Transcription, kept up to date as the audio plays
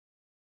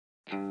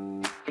Jess,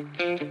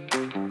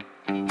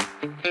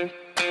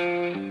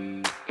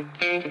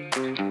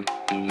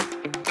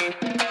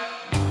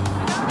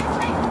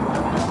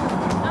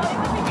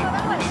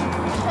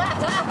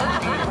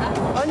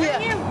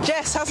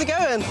 how's it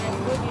going?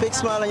 Big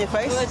smile on your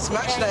face. Good. It's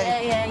match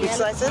day. Yeah.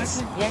 Excited?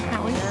 Yeah,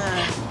 can't wait.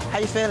 Yeah. How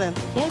you feeling?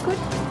 Yeah, good.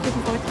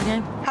 Looking forward to the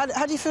game.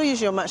 How do you feel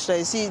usually on match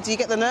days? Do you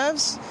get the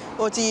nerves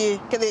or do you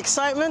get the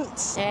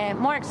excitement?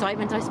 More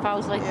excitement, I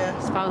suppose. I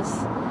suppose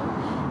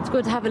it's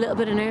good to have a little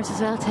bit of nerves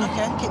as well too.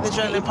 Okay, keep the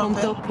adrenaline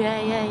pumping. Up.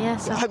 Yeah.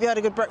 So I hope you had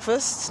a good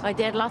breakfast. I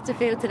did. Lots of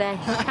food today.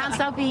 Can't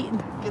stop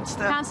eating. Good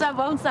stuff. Can't stop,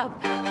 won't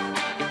stop. So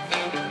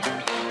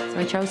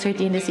I chose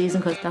 13 this season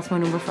because that's my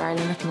number for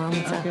Ireland at the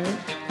moment. So. Okay.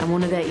 And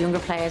one of the younger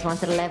players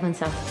wanted 11,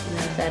 so I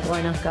said,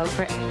 why not go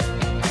for it?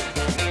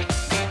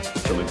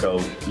 So we go,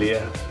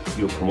 Leah,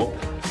 you'll come up,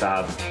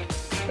 Dad,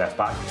 left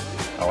back,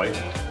 all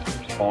right?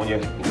 Anya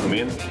will come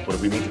in, but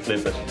if we need to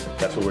flip it,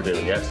 that's what we're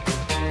doing, yes?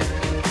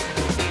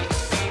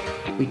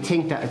 We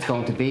think that it's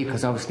going to be,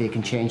 because obviously it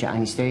can change at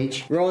any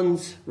stage.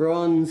 Runs,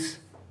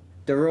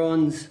 the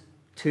runs,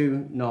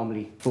 2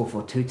 normally.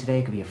 4-4-2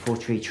 today, could be a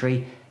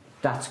 4-3-3.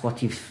 That's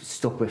what you've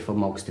stuck with for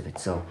most of it.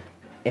 So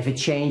if it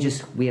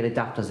changes, we'll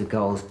adapt as it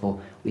goes, but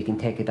we can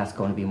take it that's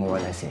going to be more or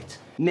less it.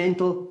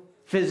 Mental,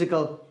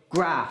 physical,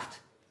 graft.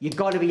 You've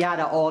got to be at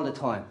it all the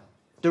time.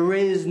 There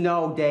is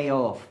no day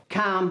off.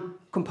 Calm,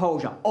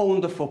 composure,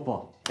 own the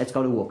football. Let's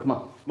go to work, come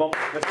on. Come on,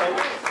 let's go.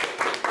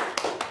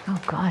 Oh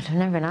God, I've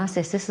never been asked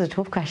this. This is a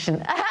tough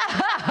question.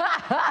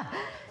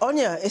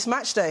 Anya, it's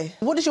match day.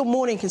 What does your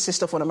morning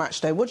consist of on a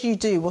match day? What do you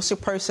do? What's your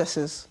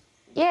processes?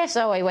 Yeah,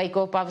 so I wake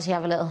up, obviously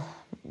have a little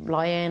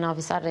lie-in of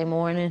a Saturday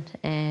morning,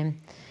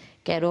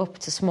 get up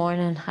this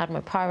morning, had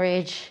my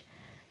porridge,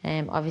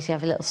 obviously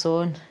have a little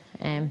son,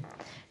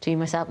 do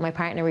myself and my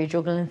partner, we're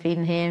juggling,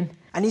 feeding him.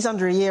 And he's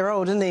under a year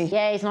old, isn't he?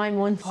 Yeah, he's 9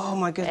 months. Oh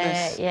my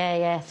goodness.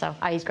 Yeah, so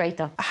he's great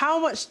though. How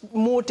much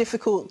more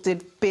difficult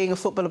did being a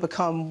footballer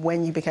become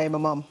when you became a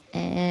mum?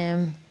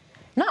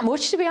 Not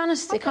much, to be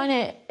honest. Okay. It kind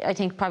of, I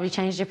think, probably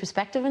changed your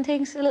perspective on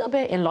things a little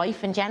bit, in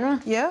life in general.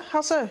 Yeah?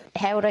 How so?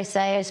 How would I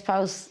say? I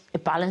suppose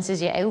it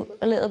balances you out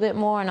a little bit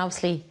more, and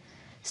obviously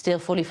still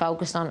fully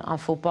focused on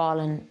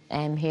football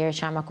and here at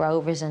Shamrock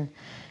Rovers, and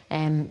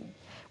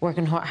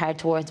working hard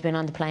towards being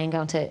on the plane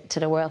going to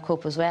the World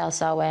Cup as well.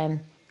 So,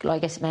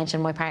 like I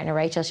mentioned, my partner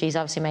Rachel, she's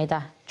obviously made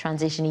that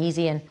transition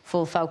easy, and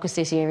full focus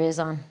this year is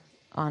on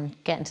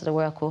getting to the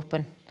World Cup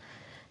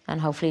and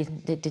hopefully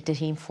the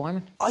team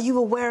forming. Are you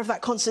aware of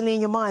that constantly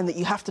in your mind, that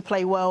you have to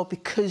play well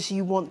because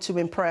you want to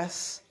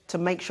impress, to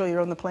make sure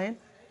you're on the plane?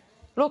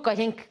 Look, I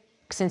think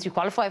since we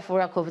qualified for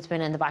World Cup, it's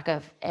been in the back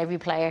of every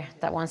player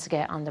that wants to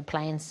get on the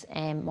plane's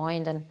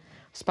mind, and I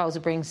suppose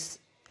it brings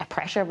a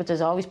pressure, but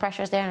there's always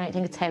pressures there, and I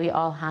think it's how you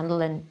all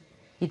handle and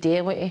you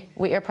deal with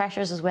your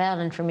pressures as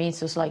well. And for me, it's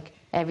just like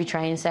every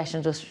training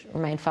session, just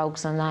remain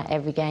focused on that,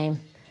 every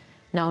game,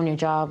 knowing your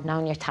job,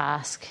 knowing your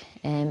task,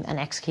 and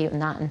executing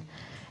that,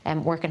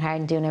 and working hard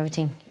and doing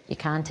everything you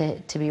can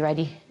to be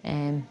ready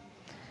to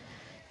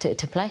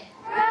play.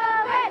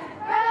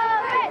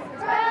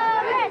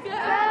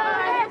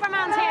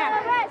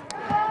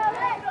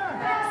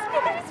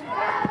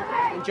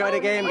 Enjoy the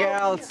game,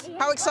 girls.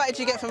 How excited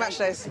do you get for match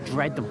days?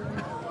 Dread them.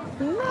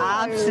 No.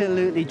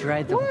 Absolutely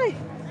dread them. Why?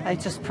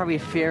 It's just probably a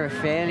fear of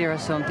failure or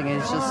something.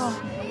 It's just,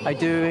 I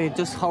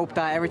just hope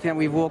that everything that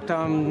we've worked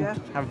on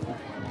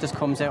just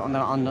comes out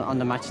on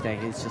the match day.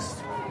 It's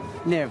just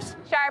nerves.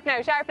 Sharp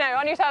now,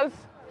 on your toes.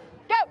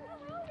 Go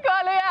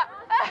on, Leah.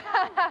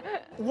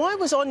 Why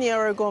was Aine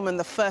O'Gorman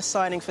the first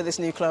signing for this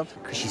new club?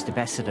 Because she's the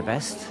best of the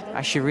best.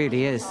 She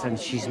really is, and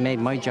she's made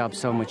my job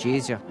so much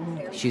easier.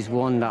 She's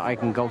one that I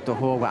can go to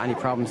her with any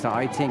problems that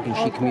I think, and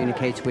she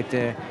communicates with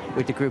the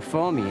group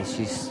for me.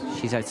 She's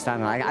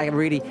outstanding.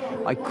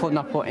 I could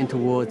not put into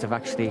words of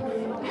actually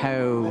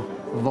how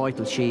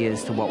vital she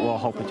is to what we're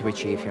hoping to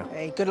achieve here.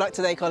 Hey, good luck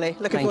today, Collie.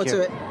 Looking forward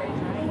to it.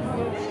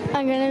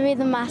 I'm going to be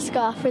the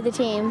mascot for the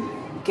team.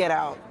 Get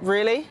out.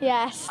 Really?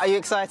 Yes. Are you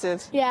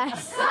excited?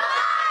 Yes. So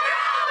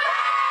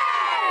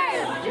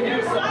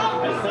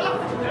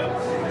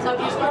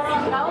do you score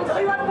on goals?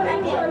 Or you want to put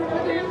any in?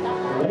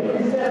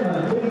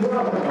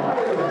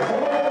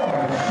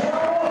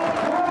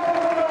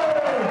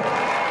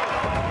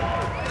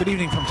 Good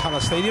evening from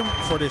Tallaght Stadium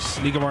for this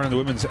League of Ireland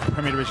Women's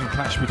Premier Division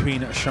clash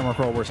between Shamrock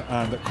Rovers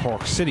and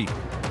Cork City.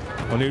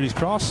 O'Leary's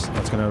cross,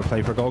 that's going to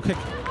play for a goal kick.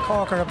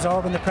 Cork are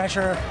absorbing the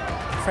pressure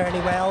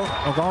fairly well.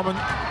 O'Gorman,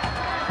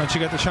 can she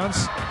get the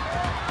chance?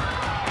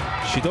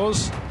 She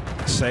does.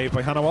 Saved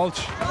by Hannah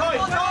Walsh.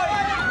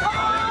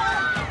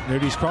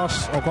 O'Leary's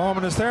cross,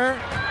 O'Gorman is there.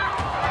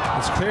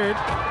 It's cleared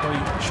by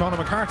Shauna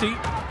McCarthy.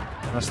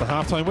 And that's the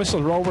half-time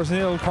whistle. Rovers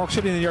 0, Cork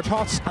City. And your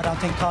thoughts? I don't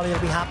think Collie will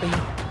be happy.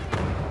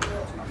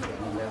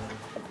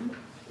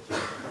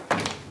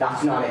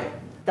 That's not it.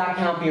 That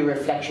can't be a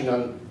reflection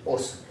on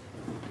us.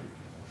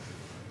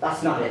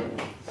 That's not it.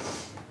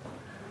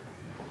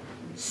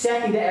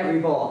 Second to every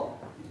ball.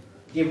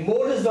 Give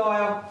more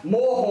desire,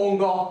 more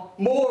hunger,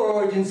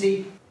 more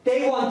urgency.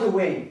 They want to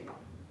win.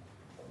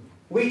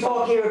 We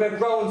talk here about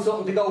growing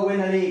something to go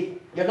win a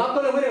league. You're not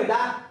going to win it with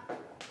that.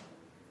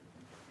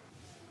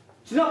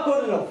 It's not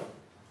good enough.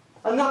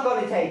 I'm not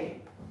going to take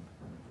it.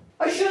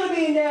 I should have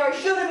been there, I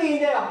should have been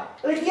there.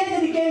 And at the end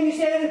of the game you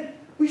said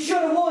we should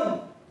have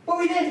won. But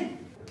we didn't. And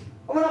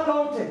we're not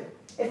going to,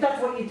 if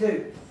that's what you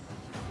do.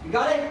 You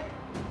got it?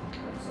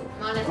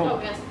 Come on, let's go,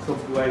 guys.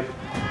 Tough to wait.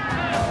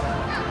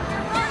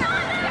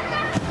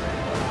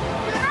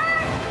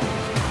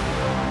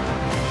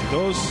 She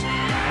does.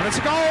 And it's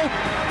a goal.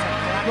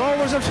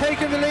 Rovers have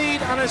taken the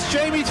lead, and it's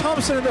Jamie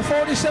Thompson in the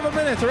 47th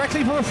minute,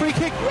 directly from a free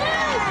kick. She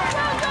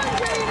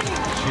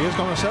has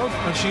gone herself,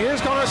 and she is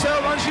gone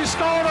herself, and she's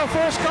scored her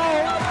first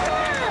goal.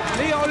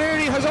 Leah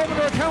O'Leary has opened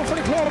her account for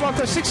the club about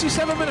the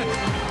 67th minute.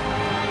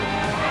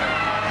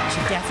 She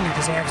definitely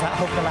deserves that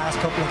hope the last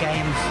couple of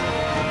games.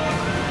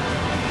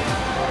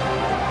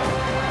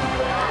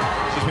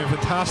 She's been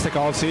fantastic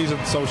all season,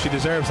 so she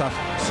deserves that.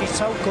 She's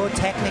so good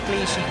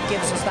technically. She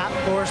gives us that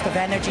burst of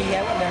energy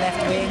out on the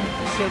left wing.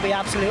 She'll be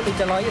absolutely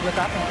delighted with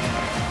that one.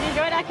 Did you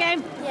enjoy that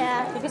game?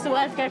 Yeah. Took us a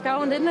while to get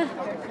going, didn't it?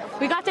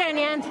 We got there in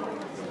the end.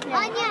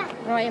 Anya.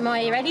 Right, Am,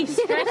 you ready?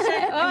 Stretch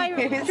it. Oh,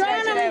 you're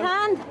drawing on my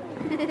hand.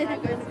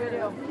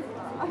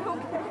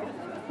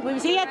 Will we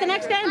see you at the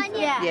next game?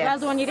 Yeah. Well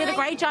done, you did a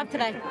great job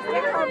today.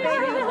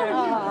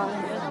 Oh.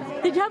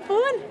 Did you have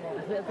fun?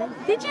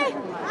 Did you?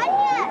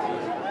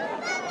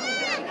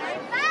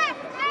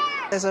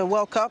 There's a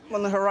World Cup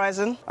on the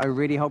horizon. I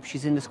really hope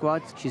she's in the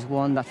squad. She's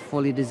one that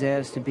fully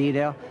deserves to be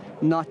there,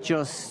 not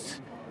just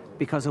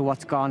because of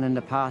what's gone in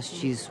the past.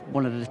 She's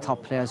one of the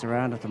top players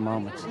around at the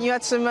moment. You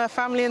had some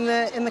family in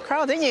the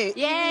crowd, didn't you?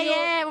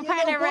 Yeah, we're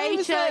partner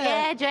Rachel.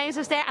 Yeah, James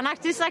was there. And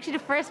this is actually the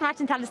first match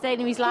in Tallaght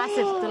Stadium he's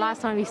lasted. The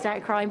last time he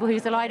started crying, but he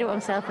was delighted with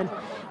himself and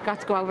got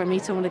to go over and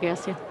meet some of the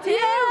girls too.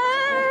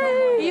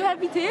 Are you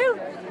happy too?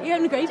 Are you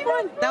having a great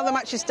fun? Now the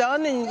match is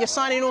done and you're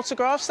signing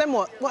autographs, then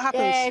what? What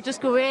happens? Yeah, just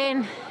go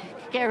in,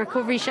 get a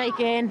recovery shake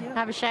in,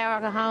 have a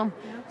shower, go home,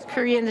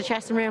 curry in the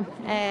dressing room,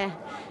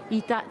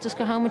 eat that, just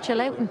go home and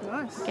chill out and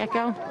get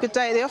going. Good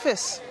day at the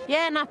office.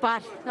 Yeah, not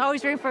bad.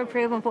 Always room for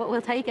improvement, but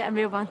we'll take it and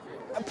move on.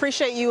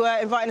 Appreciate you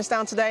inviting us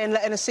down today and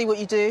letting us see what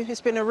you do.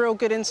 It's been a real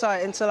good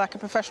insight into like a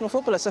professional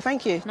footballer, so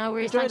thank you. No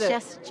worries, Enjoyed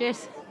thanks, it. Jess.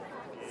 Cheers.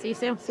 See you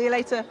soon. See you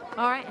later.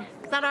 All right.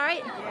 Is that all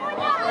right?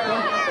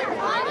 Yeah.